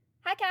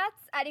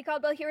Cats! Addie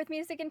Caldwell here with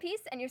Music and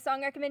Peace and your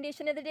song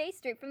recommendation of the day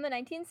straight from the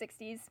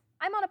 1960s.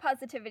 I'm on a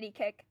positivity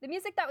kick. The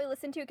music that we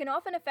listen to can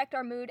often affect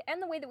our mood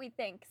and the way that we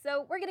think,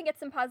 so we're gonna get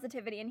some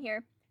positivity in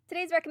here.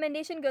 Today's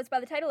recommendation goes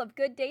by the title of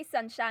Good Day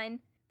Sunshine.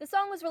 The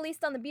song was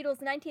released on the Beatles'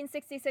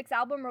 1966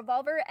 album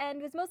Revolver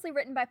and was mostly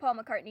written by Paul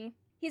McCartney.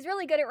 He's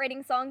really good at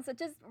writing songs that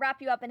just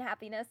wrap you up in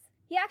happiness.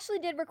 He actually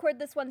did record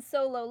this one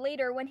solo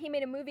later when he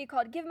made a movie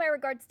called Give My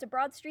Regards to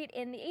Broad Street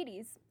in the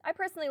 80s. I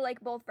personally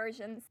like both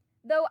versions.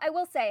 Though I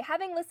will say,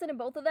 having listened to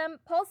both of them,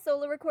 Paul's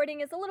solo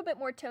recording is a little bit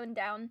more toned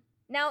down.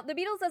 Now, the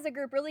Beatles as a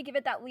group really give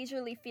it that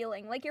leisurely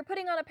feeling, like you're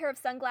putting on a pair of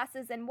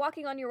sunglasses and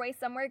walking on your way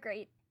somewhere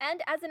great.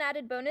 And as an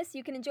added bonus,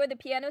 you can enjoy the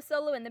piano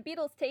solo in the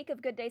Beatles' take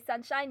of Good Day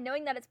Sunshine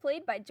knowing that it's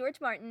played by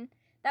George Martin.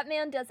 That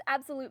man does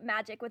absolute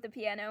magic with the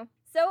piano.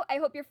 So, I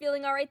hope you're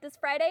feeling alright this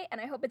Friday, and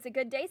I hope it's a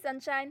good day,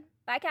 sunshine.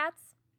 Bye, cats!